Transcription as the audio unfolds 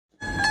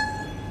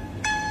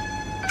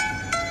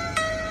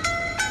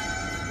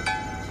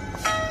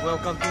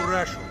Welcome to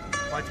Russia,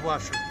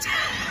 whitewasher.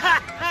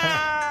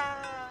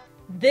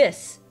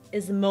 This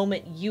is the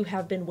moment you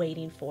have been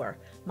waiting for.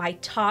 My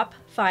top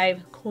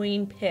 5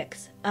 coin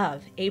picks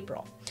of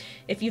April.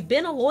 If you've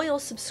been a loyal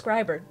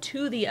subscriber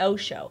to the O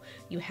Show,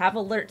 you have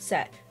alerts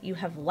set, you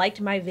have liked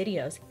my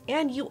videos,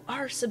 and you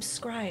are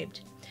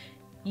subscribed,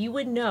 you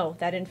would know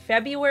that in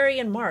February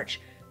and March,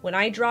 when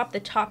I dropped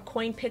the top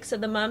coin picks of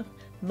the month,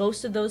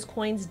 most of those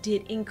coins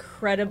did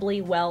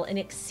incredibly well and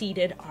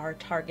exceeded our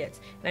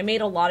targets. And I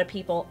made a lot of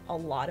people a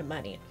lot of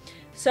money.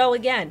 So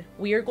again,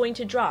 we are going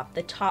to drop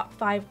the top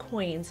 5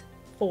 coins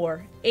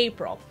for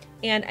April.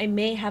 And I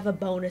may have a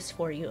bonus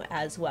for you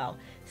as well.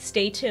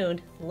 Stay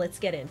tuned, let's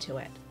get into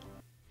it.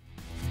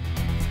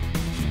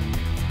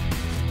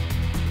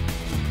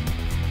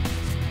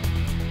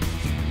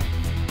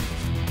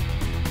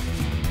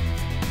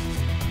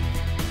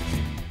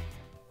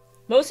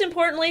 Most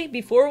importantly,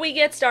 before we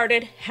get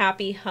started,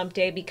 happy hump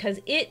day, because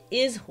it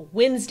is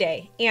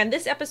Wednesday and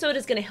this episode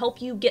is going to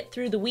help you get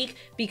through the week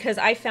because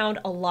I found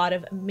a lot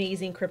of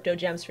amazing crypto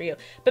gems for you.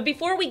 But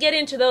before we get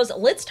into those,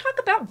 let's talk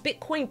about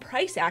Bitcoin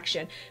price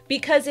action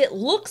because it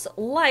looks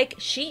like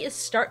she is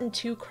starting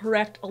to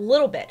correct a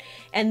little bit.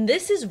 And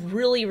this is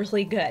really,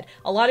 really good.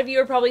 A lot of you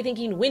are probably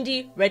thinking,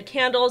 Wendy, red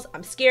candles,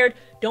 I'm scared.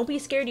 Don't be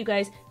scared, you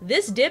guys.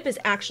 This dip is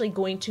actually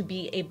going to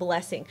be a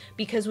blessing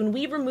because when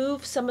we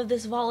remove some of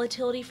this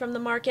volatility from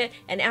the market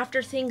and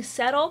after things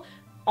settle,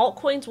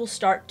 altcoins will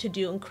start to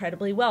do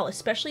incredibly well,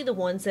 especially the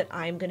ones that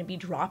I'm going to be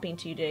dropping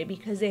to you today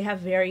because they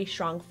have very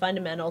strong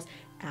fundamentals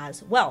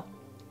as well.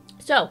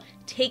 So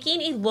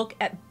taking a look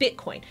at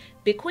Bitcoin,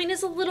 Bitcoin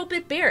is a little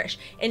bit bearish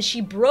and she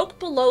broke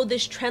below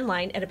this trend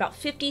line at about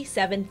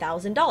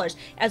 $57,000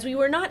 as we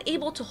were not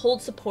able to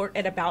hold support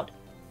at about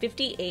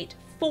 58.4.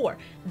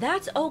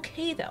 That's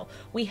okay though.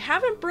 We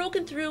haven't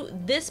broken through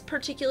this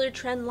particular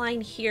trend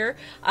line here.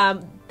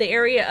 The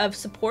area of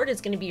support is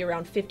going to be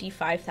around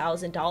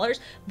 $55,000,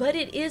 but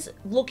it is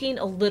looking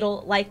a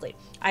little likely.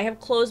 I have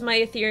closed my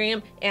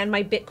Ethereum and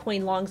my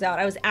Bitcoin longs out.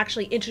 I was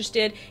actually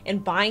interested in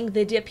buying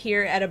the dip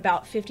here at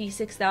about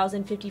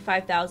 $56,000,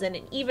 $55,000, and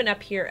even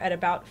up here at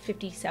about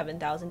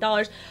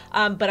 $57,000.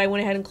 But I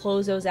went ahead and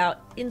closed those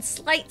out in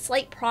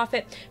slight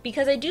profit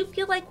because I do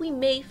feel like we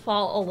may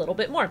fall a little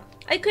bit more.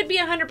 I could be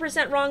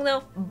 100% wrong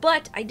though,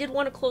 but I did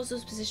want to close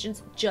those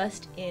positions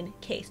just in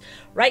case.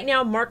 Right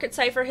now, Market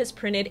Cipher has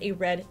printed a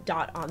red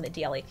dot on the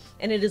daily,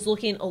 and it is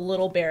looking a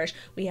little bearish.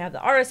 We have the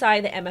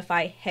RSI, the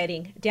MFI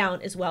heading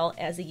down, as well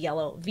as a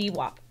yellow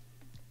VWAP.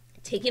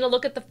 Taking a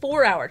look at the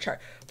 4-hour chart.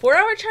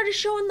 4-hour chart is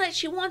showing that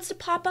she wants to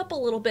pop up a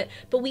little bit,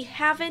 but we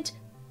haven't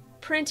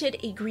printed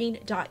a green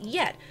dot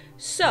yet.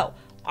 So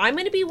I'm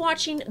going to be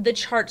watching the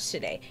charts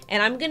today,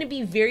 and I'm going to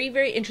be very,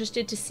 very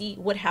interested to see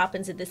what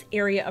happens at this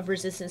area of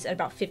resistance at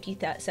about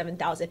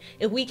 57,000.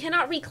 If we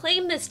cannot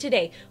reclaim this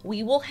today,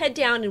 we will head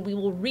down and we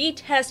will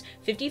retest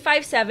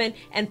 55.7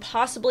 and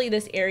possibly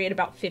this area at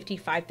about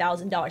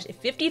 $55,000. If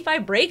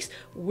 55 breaks,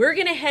 we're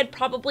going to head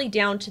probably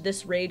down to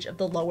this range of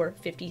the lower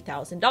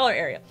 $50,000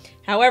 area.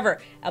 However,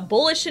 a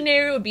bullish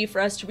scenario would be for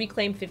us to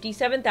reclaim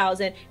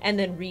 57,000 and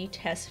then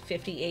retest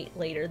 58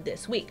 later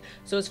this week.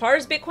 So as far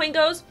as Bitcoin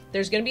goes,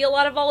 there's going to be a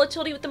lot of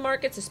volatility with the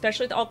markets,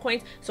 especially with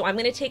altcoins. So I'm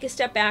going to take a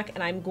step back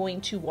and I'm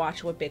going to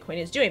watch what Bitcoin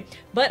is doing.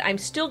 But I'm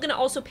still going to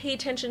also pay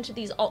attention to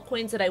these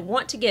altcoins that I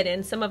want to get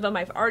in. Some of them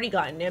I've already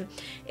gotten in,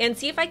 and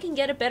see if I can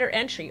get a better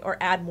entry or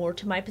add more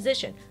to my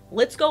position.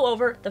 Let's go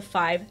over the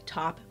 5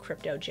 top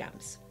crypto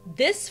gems.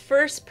 This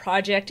first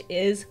project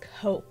is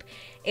Cope.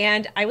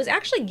 And I was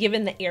actually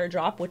given the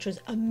airdrop, which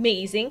was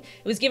amazing.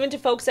 It was given to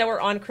folks that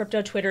were on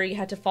crypto Twitter. You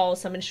had to follow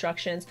some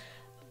instructions.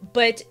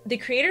 But the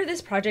creator of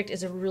this project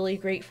is a really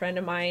great friend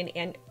of mine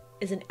and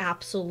is an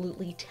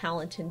absolutely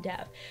talented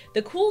dev.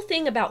 The cool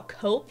thing about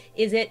Cope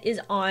is it is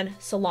on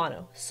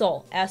Solano,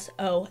 Sol,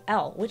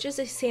 S-O-L, which is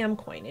a Sam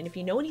coin. And if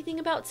you know anything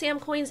about Sam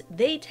coins,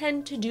 they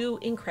tend to do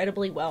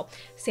incredibly well.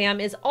 Sam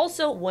is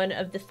also one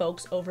of the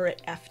folks over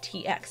at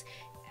FTX.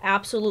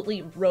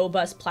 Absolutely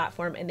robust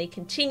platform, and they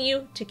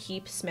continue to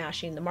keep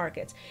smashing the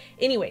markets.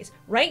 Anyways,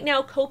 right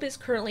now Cope is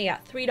currently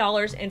at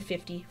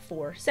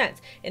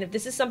 $3.54. And if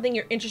this is something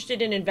you're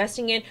interested in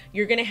investing in,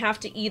 you're going to have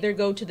to either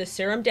go to the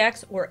Serum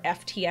Dex or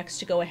FTX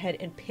to go ahead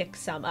and pick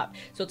some up.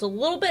 So it's a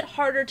little bit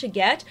harder to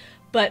get,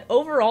 but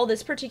overall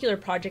this particular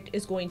project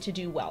is going to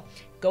do well.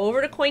 Go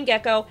over to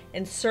CoinGecko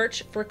and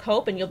search for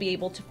Cope and you'll be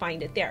able to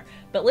find it there.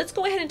 But let's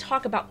go ahead and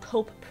talk about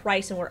Cope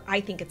price and where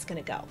I think it's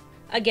going to go.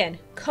 Again,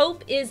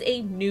 Cope is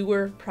a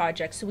newer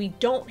project, so we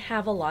don't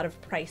have a lot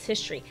of price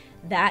history.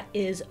 That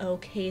is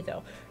okay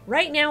though.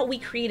 Right now we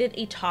created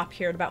a top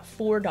here at about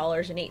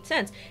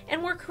 $4.08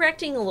 and we're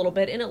correcting a little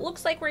bit, and it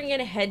looks like we're going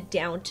to head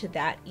down to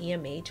that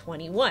EMA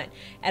 21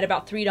 at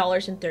about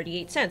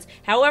 $3.38.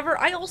 However,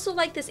 I also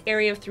like this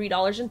area of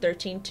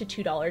 $3.13 to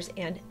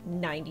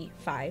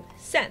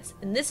 $2.95,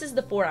 and this is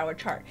the 4-hour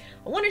chart.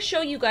 I want to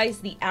show you guys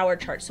the hour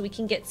chart so we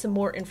can get some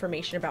more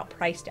information about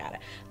price data.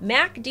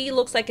 MACD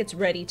looks like it's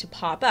ready to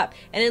pop up,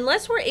 and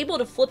unless we're able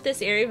to flip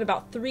this area of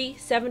about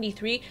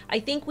 373, I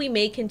think we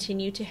may continue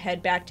continue to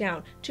head back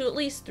down to at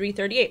least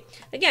 338.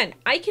 Again,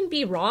 I can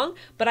be wrong,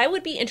 but I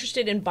would be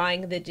interested in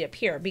buying the dip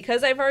here.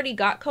 Because I've already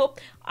got COPE,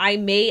 I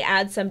may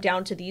add some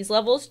down to these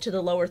levels, to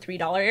the lower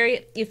 $3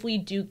 area if we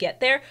do get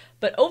there.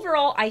 But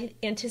overall, I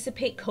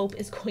anticipate COPE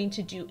is going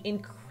to do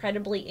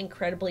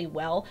incredibly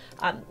well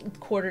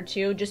quarter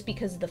two, just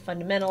because of the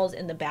fundamentals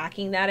and the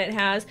backing that it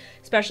has,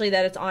 especially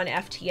that it's on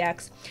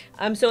FTX.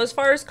 So as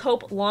far as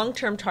COPE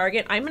long-term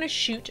target, I'm going to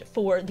shoot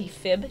for the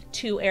fib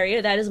 2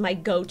 area. That is my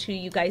go-to,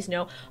 you guys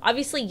know.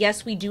 Obviously,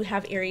 yes, we do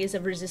have areas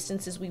of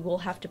resistances we will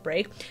have to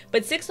break,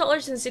 but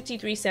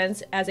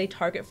 $6.63 as a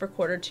target for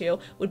quarter two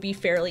would be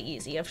fairly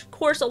easy. Of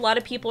course, a lot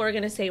of people are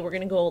going to say we're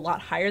going to go a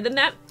lot higher than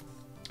that.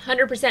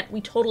 100%,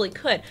 we totally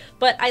could,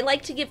 but I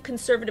like to give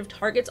conservative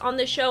targets on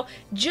this show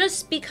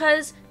just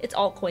because it's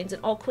altcoins,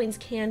 and altcoins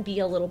can be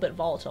a little bit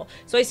volatile.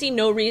 So I see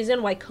no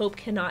reason why COPE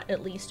cannot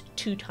at least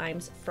 2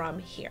 times from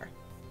here.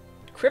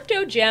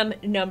 Crypto gem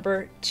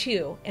number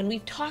 2, and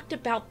we've talked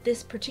about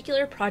this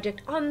particular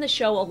project on the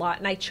show a lot,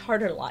 and I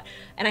charted a lot,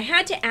 and I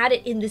had to add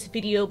it in this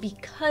video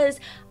because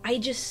I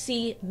just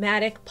see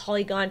Matic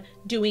Polygon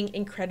doing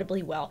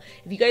incredibly well.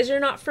 If you guys are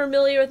not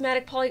familiar with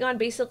Matic Polygon,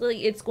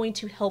 basically it's going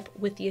to help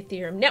with the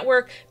Ethereum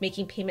network,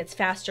 making payments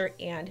faster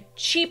and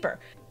cheaper.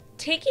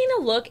 Taking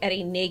a look at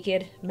a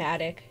naked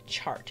Matic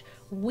chart,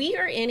 we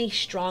are in a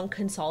strong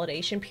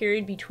consolidation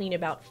period between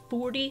about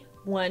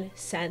 41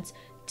 cents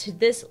to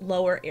this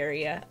lower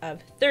area of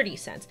 30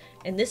 cents.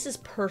 And this is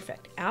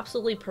perfect,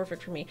 absolutely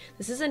perfect for me.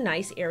 This is a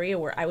nice area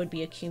where I would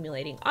be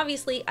accumulating.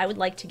 Obviously, I would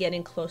like to get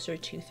in closer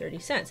to 30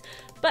 cents.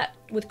 But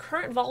with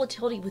current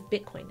volatility with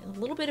Bitcoin and a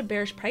little bit of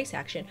bearish price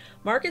action,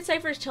 Market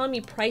Cypher is telling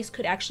me price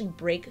could actually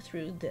break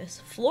through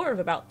this floor of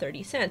about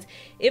 30 cents.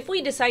 If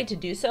we decide to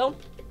do so,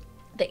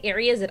 the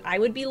areas that I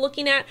would be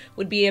looking at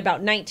would be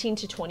about 19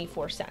 to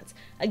 24 cents.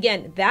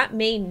 Again, that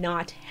may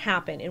not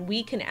happen, and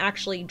we can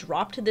actually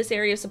drop to this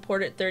area of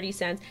support at 30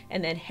 cents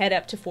and then head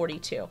up to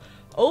 42.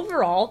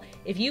 Overall,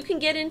 if you can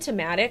get into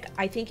Matic,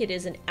 I think it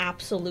is an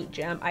absolute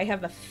gem. I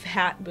have a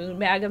fat boon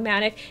bag of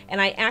Matic,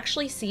 and I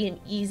actually see an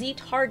easy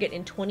target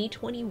in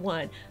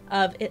 2021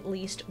 of at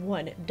least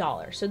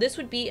 $1. So this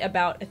would be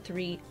about a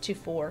 3 to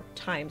 4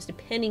 times,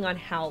 depending on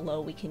how low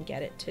we can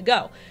get it to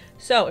go.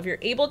 So if you're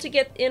able to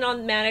get in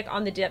on Matic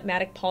on the dip,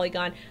 Matic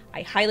Polygon,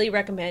 I highly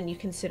recommend you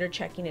consider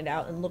checking it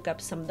out and look up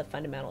some of the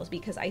fundamentals,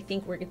 because I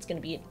think it's going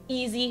to be an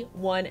easy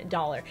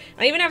 $1.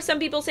 I even have some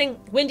people saying,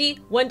 Wendy,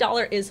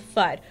 $1 is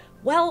FUD.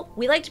 Well,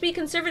 we like to be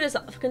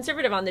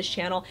conservative on this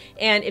channel,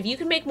 and if you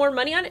can make more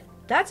money on it,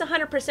 that's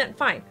 100%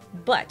 fine.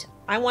 But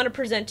I want to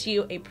present to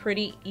you a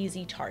pretty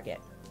easy target.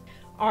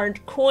 Our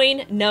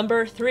coin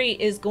number 3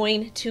 is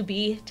going to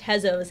be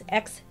Tezos,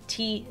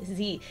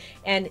 XTZ.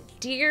 And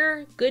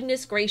dear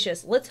goodness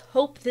gracious, let's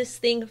hope this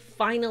thing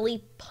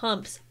finally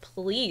pumps,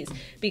 please,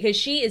 because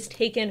she is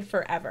taken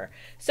forever.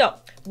 So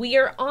we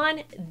are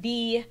on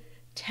the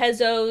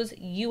Tezos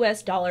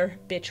US dollar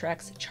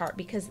Bittrex chart,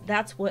 because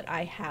that's what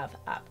I have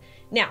up.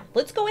 Now,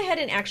 let's go ahead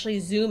and actually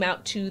zoom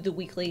out to the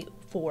weekly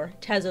for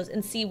Tezos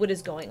and see what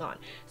is going on.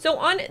 So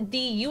on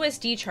the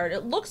USD chart,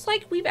 it looks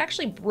like we've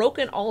actually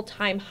broken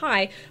all-time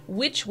high,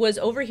 which was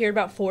over here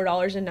about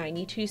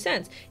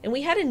 $4.92. And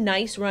we had a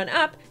nice run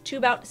up to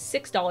about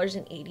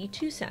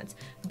 $6.82.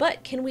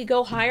 But can we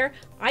go higher?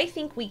 I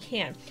think we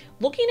can.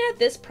 Looking at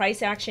this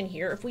price action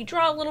here, if we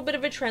draw a little bit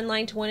of a trend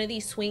line to one of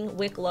these swing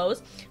wick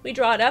lows, we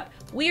draw it up,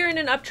 we are in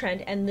an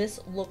uptrend, and this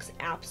looks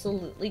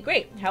absolutely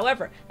great.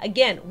 However,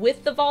 again,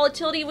 with the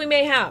volatility we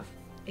may have,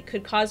 it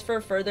could cause for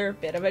a further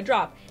bit of a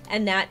drop,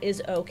 and that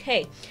is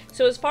okay.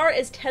 So as far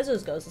as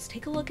Tezos goes, let's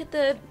take a look at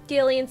the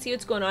daily and see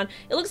what's going on.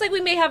 It looks like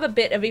we may have a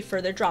bit of a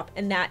further drop,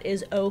 and that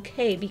is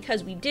okay,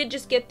 because we did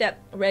just get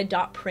that red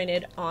dot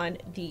printed on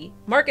the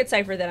market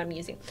cipher that I'm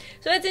using.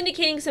 So that's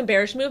indicating some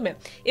bearish movement.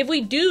 If we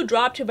do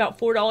drop to about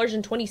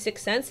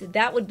 $4.26,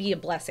 that would be a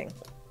blessing.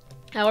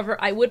 However,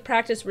 I would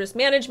practice risk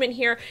management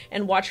here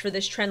and watch for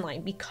this trend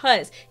line,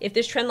 because if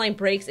this trend line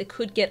breaks, it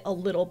could get a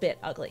little bit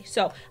ugly.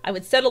 So I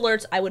would set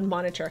alerts, I would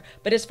monitor.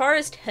 But as far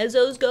as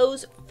Tezos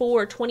goes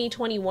for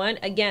 2021,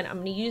 again, I'm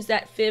going to use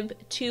that fib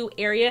 2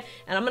 area,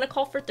 and I'm going to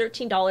call for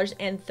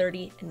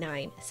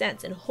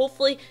 $13.39. And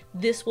hopefully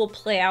this will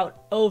play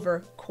out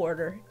over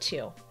quarter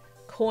 2.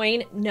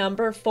 Coin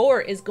number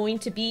 4 is going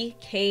to be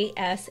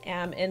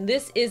KSM, and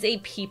this is a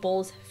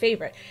people's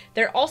favorite.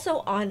 They're also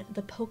on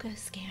the Polka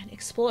Scan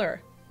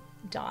Explorer.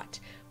 Dot.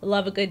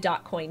 Love a good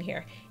dot coin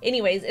here.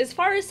 Anyways, as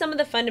far as some of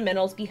the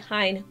fundamentals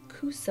behind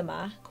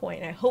Kusama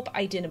coin, I hope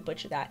I didn't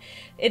butcher that.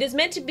 It is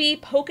meant to be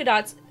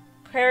Polkadot's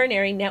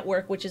quaternary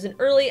network, which is an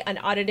early,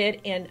 unaudited,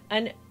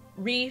 and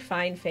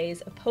refined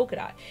phase of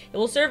Polkadot. It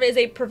will serve as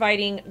a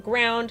providing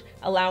ground,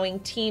 allowing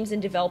teams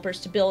and developers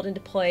to build and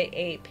deploy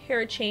a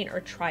parachain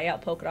or try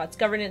out Polkadot's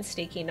governance,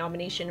 staking,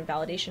 nomination, and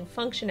validation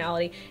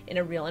functionality in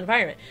a real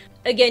environment.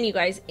 Again, you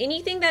guys,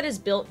 anything that is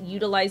built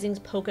utilizing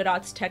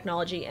Polkadot's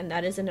technology, and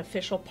that is an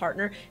official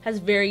partner, has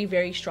very,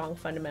 very strong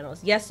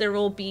fundamentals. Yes, there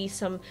will be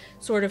some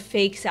sort of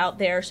fakes out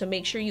there, so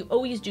make sure you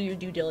always do your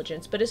due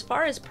diligence. But as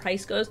far as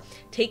price goes,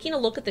 taking a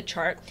look at the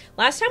chart,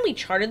 last time we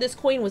charted this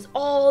coin was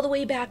all the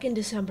way back in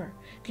December.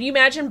 Can you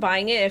imagine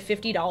buying it at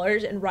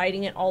 $50 and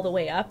riding it all the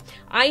way up?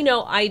 I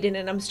know I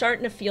didn't. I'm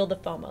starting to feel the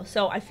FOMO.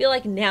 So I feel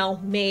like now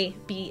may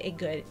be a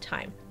good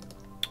time.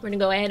 We're gonna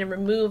go ahead and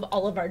remove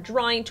all of our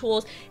drawing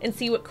tools and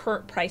see what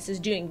current price is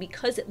doing,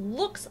 because it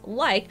looks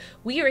like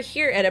we are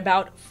here at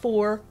about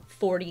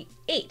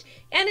 448,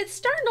 and it's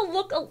starting to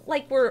look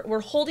like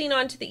we're holding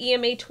on to the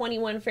EMA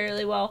 21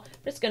 fairly well.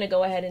 I'm just gonna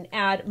go ahead and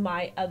add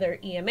my other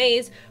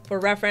EMAs for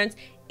reference.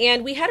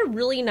 And we had a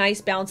really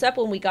nice bounce up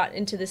when we got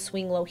into this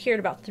swing low here at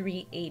about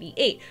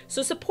 388.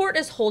 So support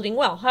is holding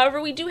well. However,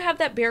 we do have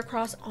that bear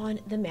cross on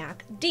the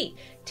MACD.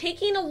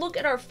 Taking a look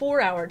at our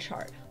 4-hour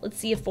chart, let's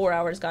see if 4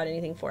 hours got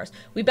anything for us.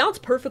 We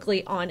bounced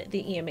perfectly on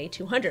the EMA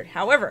 200.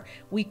 However,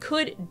 we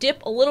could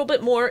dip a little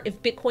bit more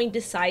if Bitcoin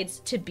decides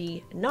to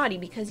be naughty,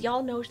 because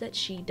y'all know that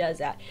she does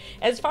that.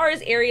 As far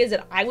as areas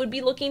that I would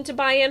be looking to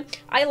buy in,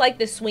 I like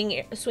this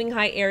swing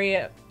high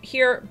area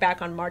here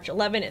back on March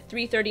 11 at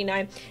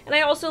 339, and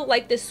I also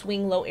like this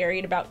swing low area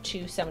at about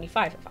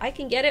 275. If I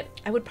can get it,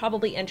 I would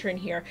probably enter in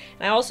here.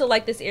 And I also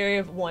like this area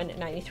of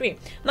 193. I'm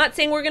not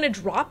saying we're going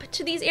to drop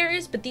to these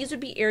areas, but these would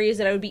be areas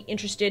that I would be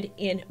interested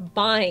in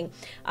buying,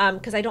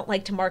 because I don't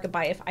like to market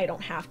buy if I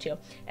don't have to.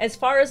 As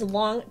far as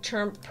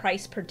long-term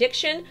price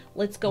prediction,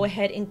 let's go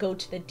ahead and go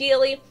to the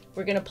daily.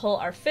 We're going to pull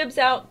our fibs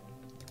out,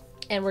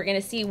 and we're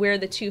going to see where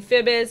the 2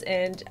 fib is.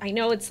 And I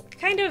know it's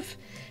kind of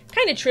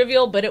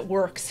trivial, but it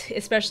works,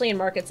 especially in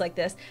markets like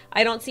this.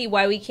 I don't see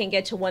why we can't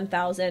get to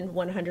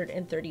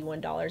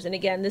 $1,131. And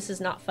again, this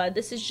is not FUD.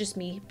 This is just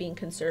me being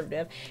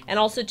conservative. And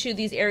also to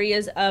these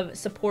areas of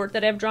support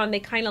that I've drawn, they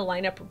kind of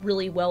line up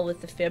really well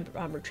with the fib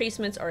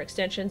retracements or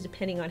extensions,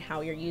 depending on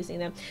how you're using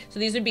them. So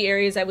these would be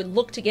areas I would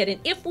look to get in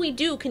if we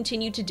do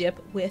continue to dip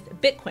with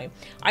Bitcoin.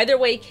 Either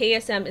way,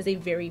 KSM is a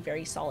very,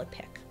 very solid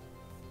pick.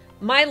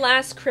 My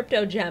last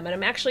crypto gem, and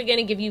I'm actually going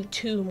to give you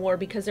 2 more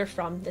because they're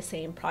from the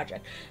same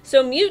project.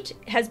 So Mute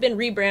has been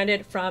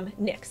rebranded from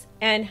Nix,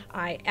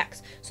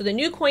 N-I-X. So the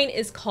new coin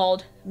is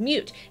called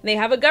Mute. And they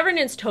have a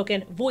governance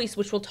token, Voice,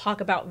 which we'll talk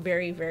about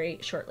very, very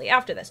shortly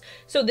after this.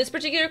 So this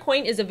particular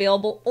coin is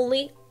available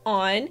only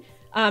on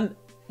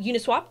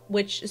Uniswap,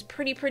 which is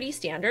pretty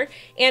standard.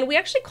 And we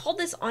actually called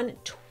this on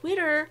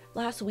Twitter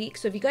last week.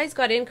 So if you guys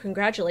got in,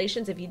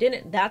 congratulations. If you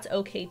didn't, that's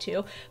okay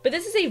too. But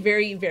this is a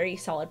very, very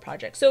solid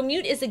project. So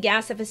Mute is the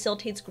gas that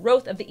facilitates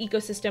growth of the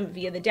ecosystem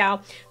via the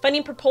DAO.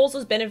 Funding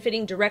proposals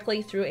benefiting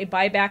directly through a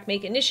buyback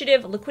make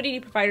initiative. Liquidity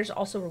providers are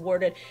also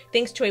rewarded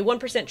thanks to a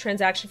 1%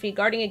 transaction fee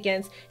guarding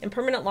against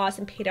impermanent loss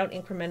and paid out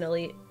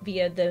incrementally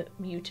via the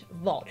Mute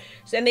vault.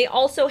 So, and they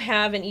also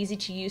have an easy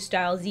to use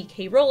style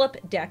ZK rollup,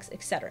 DEX,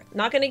 etc.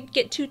 Not going to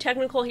get too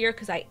technical here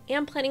because I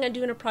am planning on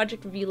doing a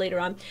project review later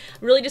on.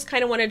 I really just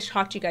kind of wanted to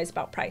talk to you guys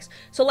about price.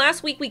 So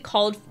last week we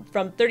called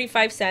from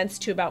 35 cents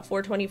to about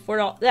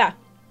 $4.24.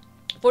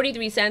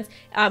 43 cents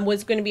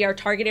was going to be our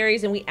target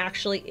areas, and we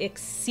actually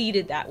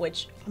exceeded that,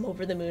 which I'm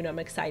over the moon. I'm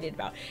excited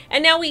about.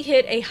 And now we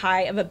hit a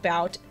high of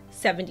about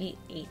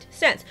 78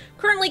 cents.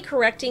 Currently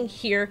correcting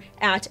here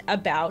at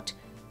about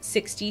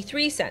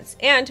 63 cents,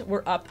 and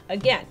we're up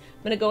again.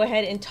 I'm going to go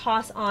ahead and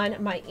toss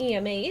on my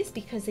EMAs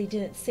because they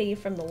didn't save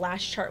from the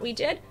last chart we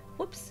did.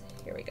 Whoops,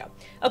 here we go.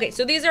 Okay,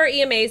 so these are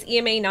EMAs,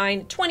 EMA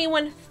 9,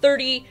 21,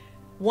 30,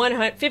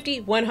 100,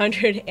 50,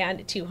 100,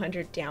 and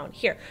 200 down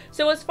here.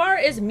 So as far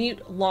as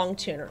Mute long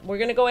tuner, we're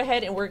going to go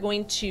ahead and we're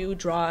going to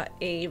draw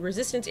a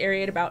resistance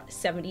area at about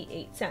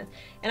 78 cents.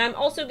 And I'm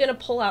also going to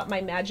pull out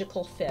my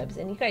magical fibs.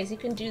 And you guys, you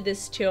can do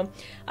this too.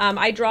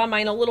 I draw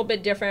mine a little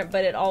bit different,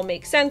 but it all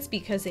makes sense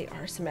because they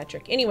are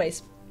symmetric.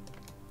 Anyways,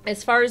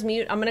 as far as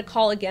Mute, I'm going to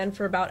call again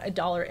for about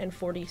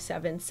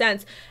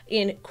 $1.47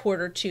 in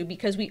Q2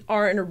 because we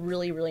are in a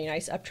really, really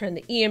nice uptrend.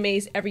 The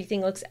EMAs,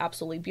 everything looks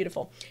absolutely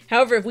beautiful.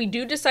 However, if we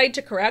do decide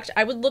to correct,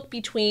 I would look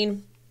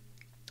between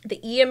the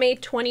EMA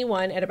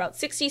 21 at about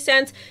 60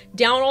 cents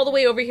down all the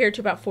way over here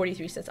to about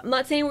 43 cents. I'm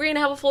not saying we're going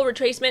to have a full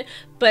retracement,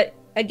 but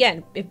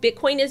again, if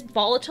Bitcoin is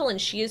volatile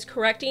and she is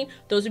correcting,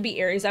 those would be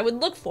areas I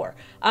would look for.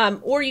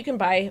 Or you can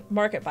buy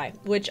market buy,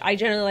 which I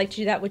generally like to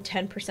do that with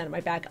 10% of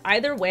my bag.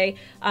 Either way,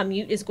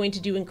 Mute is going to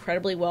do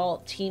incredibly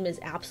well. Team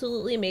is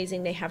absolutely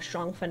amazing. They have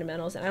strong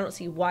fundamentals, and I don't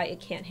see why it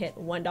can't hit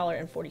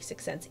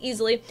 $1.46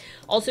 easily.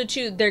 Also,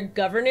 too, their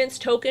governance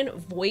token,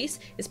 Voice,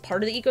 is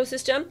part of the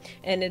ecosystem,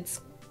 and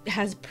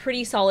has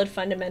pretty solid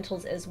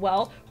fundamentals as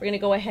well. We're going to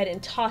go ahead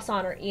and toss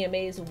on our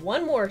EMAs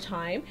one more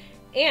time.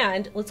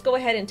 And let's go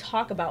ahead and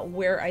talk about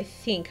where I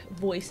think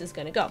Voice is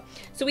going to go.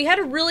 So we had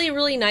a really,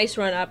 really nice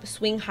run up,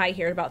 swing high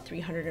here at about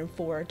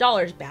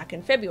 $304 back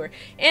in February.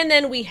 And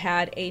then we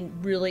had a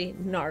really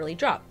gnarly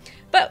drop.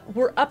 But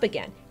we're up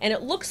again, and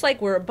it looks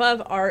like we're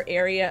above our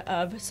area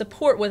of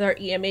support with our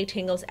EMA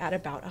tangles at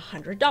about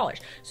 $100.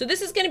 So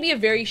this is going to be a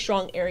very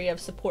strong area of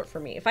support for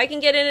me. If I can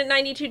get in at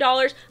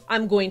 $92,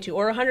 I'm going to,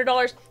 or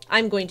 $100,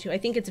 I'm going to. I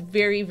think it's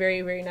very,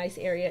 very, very nice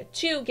area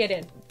to get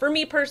in. For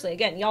me personally,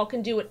 again, y'all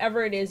can do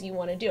whatever it is you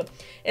want to do.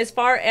 As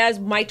far as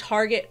my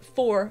target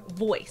for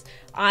voice,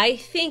 I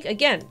think,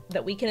 again,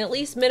 that we can at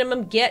least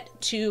minimum get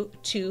to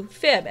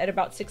fib at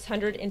about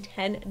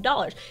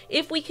 $610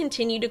 if we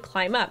continue to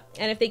climb up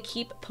and if they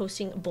keep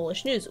posting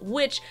bullish news,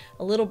 which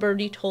a little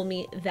birdie told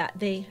me that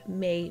they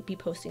may be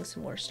posting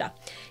some more stuff.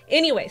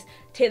 Anyways,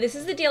 this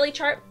is the daily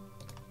chart.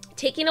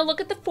 Taking a look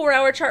at the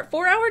 4-hour chart.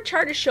 4-hour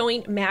chart is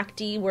showing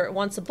MACD where it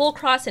wants a bull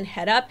cross and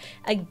head up.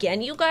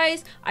 Again, you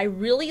guys, I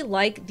really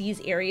like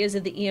these areas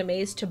of the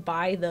EMAs to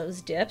buy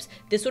those dips.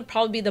 This would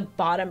probably be the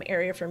bottom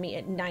area for me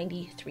at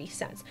 93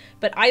 cents.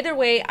 But either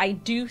way, I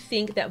do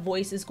think that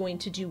voice is going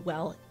to do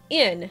well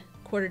in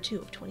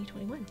Q2 of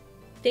 2021.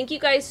 Thank you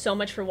guys so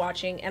much for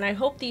watching, and I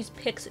hope these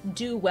picks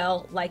do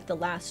well like the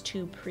last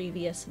 2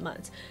 previous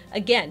months.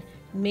 Again,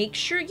 make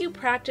sure you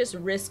practice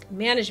risk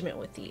management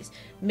with these.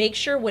 Make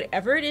sure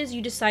whatever it is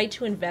you decide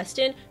to invest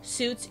in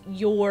suits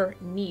your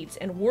needs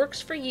and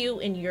works for you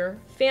and your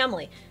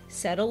family.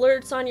 Set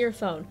alerts on your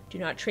phone. Do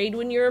not trade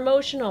when you're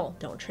emotional.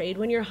 Don't trade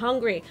when you're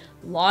hungry.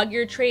 Log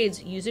your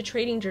trades. Use a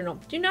trading journal.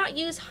 Do not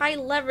use high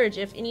leverage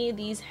if any of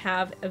these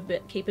have a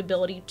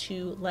capability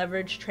to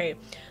leverage trade.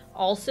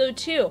 Also,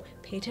 too,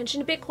 pay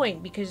attention to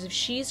Bitcoin, because if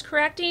she's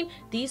correcting,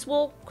 these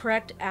will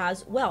correct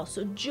as well.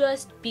 So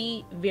just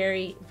be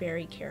very,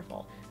 very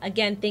careful.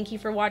 Again, thank you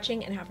for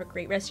watching and have a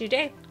great rest of your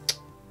day.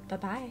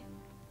 Bye-bye.